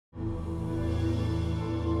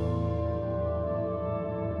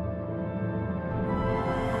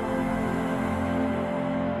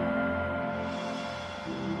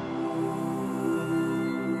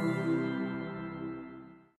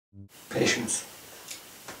Patience.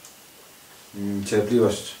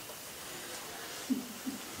 Cierpliwość.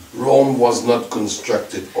 Rome was not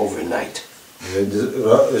constructed overnight.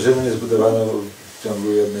 Rzymu nie zbudowano w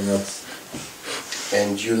ciągu jednej nocy.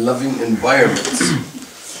 And your loving environments.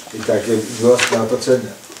 I takie miłosne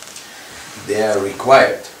otoczenie. They are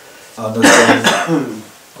required. One są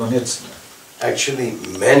konieczne. Actually,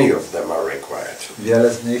 many of them are required.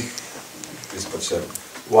 Wiele z nich jest potrzebne.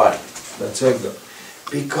 Why? Dlaczego?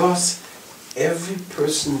 Because every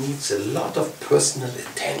person needs a lot of personal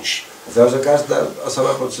attention. Dlatego, że każda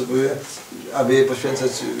osoba potrzebuje, aby jej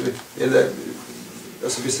poświęcać wiele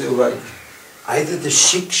osobistej uwagi. Either the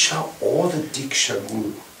shiksha or the diksha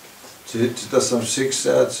guru. Czy to są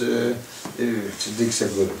shiksha, czy diksha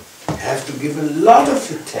guru. Have to give a lot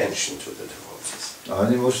of attention to the devotees.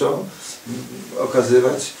 Oni muszą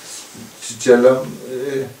okazywać czcicielom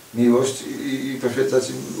miłość i poświęcać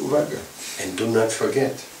im uwagę. And do not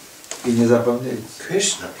forget, I nie zapomnieć.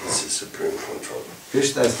 Krishna is the supreme controller.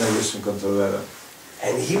 Krishna jest najwyższym kontrolerem.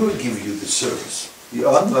 And he will give you the service. I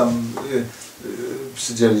on wam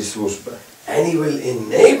przydzieli służbę. And he will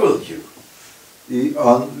enable you. I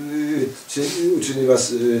on uczyni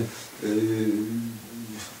was,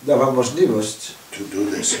 da wam możliwość, to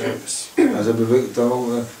do the service. Ażeby tą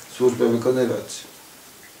służbę wykonywać.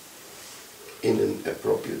 In an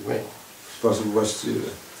appropriate way. W sposób właściwy.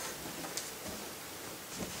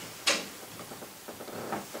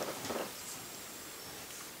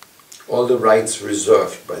 All the rights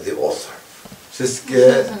reserved by the author.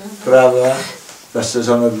 Wszystkie prawa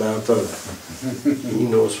zastrzeżone dla autora. He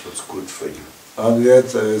knows what's good for you. On wie,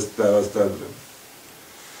 co jest dla was dobre.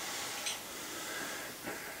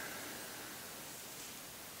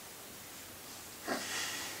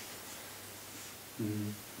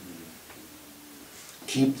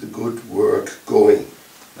 Keep the good work going.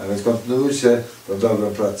 A więc kontynuujcie tą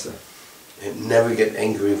dobrą pracę. And never get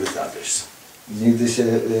angry with others. Nigdy się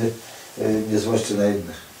nie złośćcie na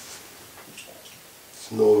innych.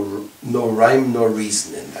 No rhyme, no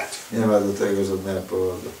reason in that. Nie ma do tego żadnego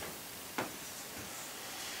powodu.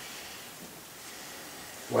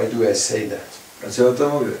 Why do I say that? Dlaczego to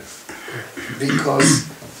mówię? Because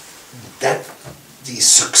the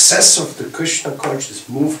success of the Krishna conscious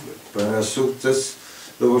movement Ponieważ sukces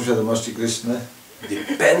ruchu świadomości Kryszny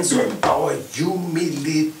depends on our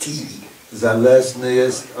humility. zależny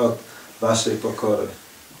jest od waszej pokory.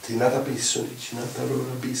 On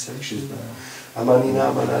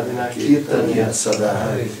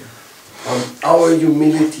our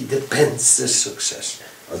humility depends the success.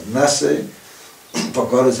 Od naszej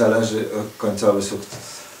pokory zależy końcowy sukces.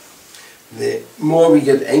 The more we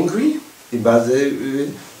get angry, im bardziej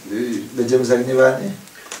będziemy zagniewani,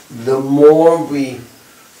 the more we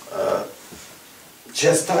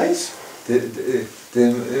chastise,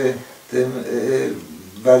 tym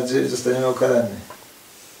bardziej zostaniemy ukarani.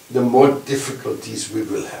 The more difficulties we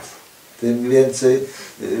will have. Tym więcej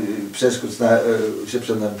przeszkód się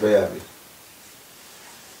przed nami pojawi.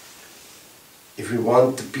 If we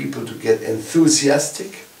want the people to get enthusiastic,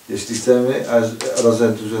 jeśli chcemy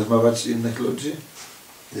rozentuzjazmować innych ludzi,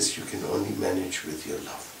 this you can only manage with your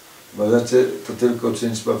love. Możecie to tylko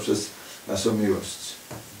uczynić poprzez naszą miłość.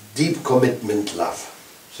 Deep commitment love.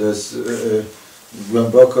 Przez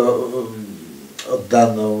głęboko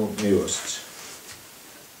oddaną miłość.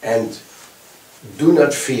 And do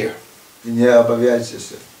not fear. I nie obawiajcie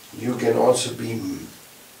się. You can also be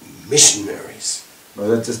missionaries.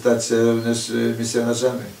 Możecie stać się również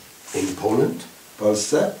misjonarzami. In Poland? W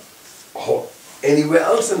Polsce? Or anywhere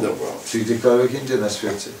else in the world. Czy gdziekolwiek indziej na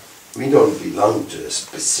świecie. We don't belong to a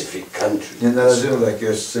specific country. Nie należymy do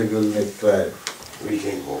jakiegoś szczególnego kraju. We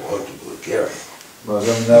can go on to Bulgaria.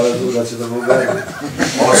 Możemy nawet udać się do Bułgarii.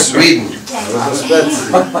 Or Sweden. Albo do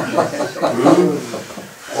Szwecji.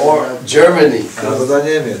 Or Germany. Albo do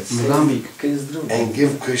Niemiec. And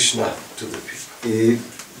give Krishna to the people. I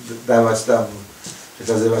dawać tam,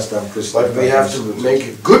 przekazywać tam Krishna. But we have to make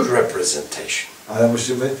a good representation. Ale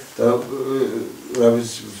musimy to robić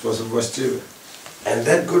w sposób właściwy. And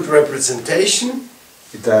that good representation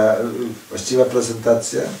I ta właściwa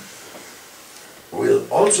prezentacja will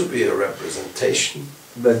also be a representation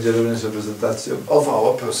będzie również reprezentacją of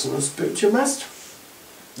our personal spiritual master.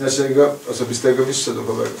 Naszego osobistego mistrza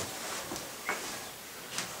duchowego.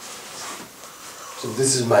 So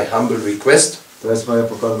this is my humble request. To jest moja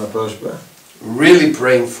pokorna prośba. Really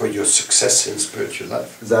praying for your success in spiritual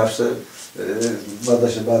life. Zawsze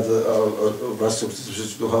modlę się bardzo o wasz sukces w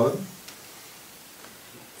życiu duchowym.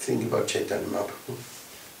 Think about Chaitanya Mahaprabhu.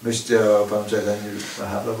 Myślcie o Panu Chaitanya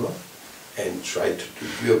Mahaprabhu. And try to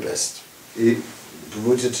do your best. I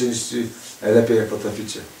próbujcie czynić najlepiej jak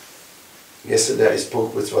potraficie. Yesterday I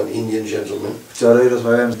spoke with one Indian gentleman. Wczoraj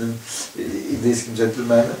rozmawiałem z tym indyjskim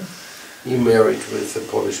gentlemanem, He married with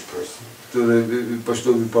a Polish person. który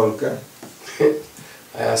poślubił Polkę.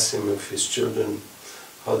 I asked him if his children,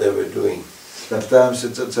 how they were doing. Zapytałem się,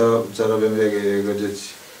 co robią jego dzieci.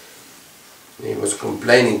 He was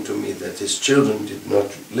complaining to me that his children did not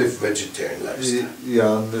live vegetarian lifestyle. I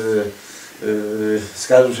on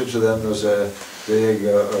skarżył się przede mną, że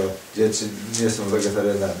jego dzieci nie są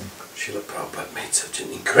wegetarianami. Srila Prabhupada made such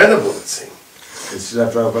an incredible thing. Więc Srila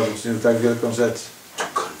Prabhupada uczynił tak wielką rzecz, To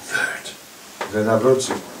convert że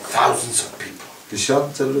nawrócił thousands of people.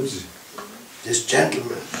 tysiące ludzi. This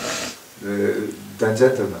gentleman, Ten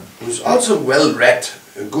gentleman who was also well read,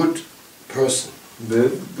 a good person,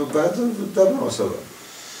 był bardzo dobrą osobą.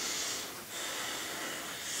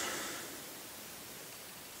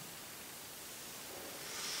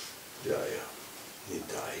 yeah, he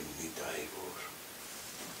died.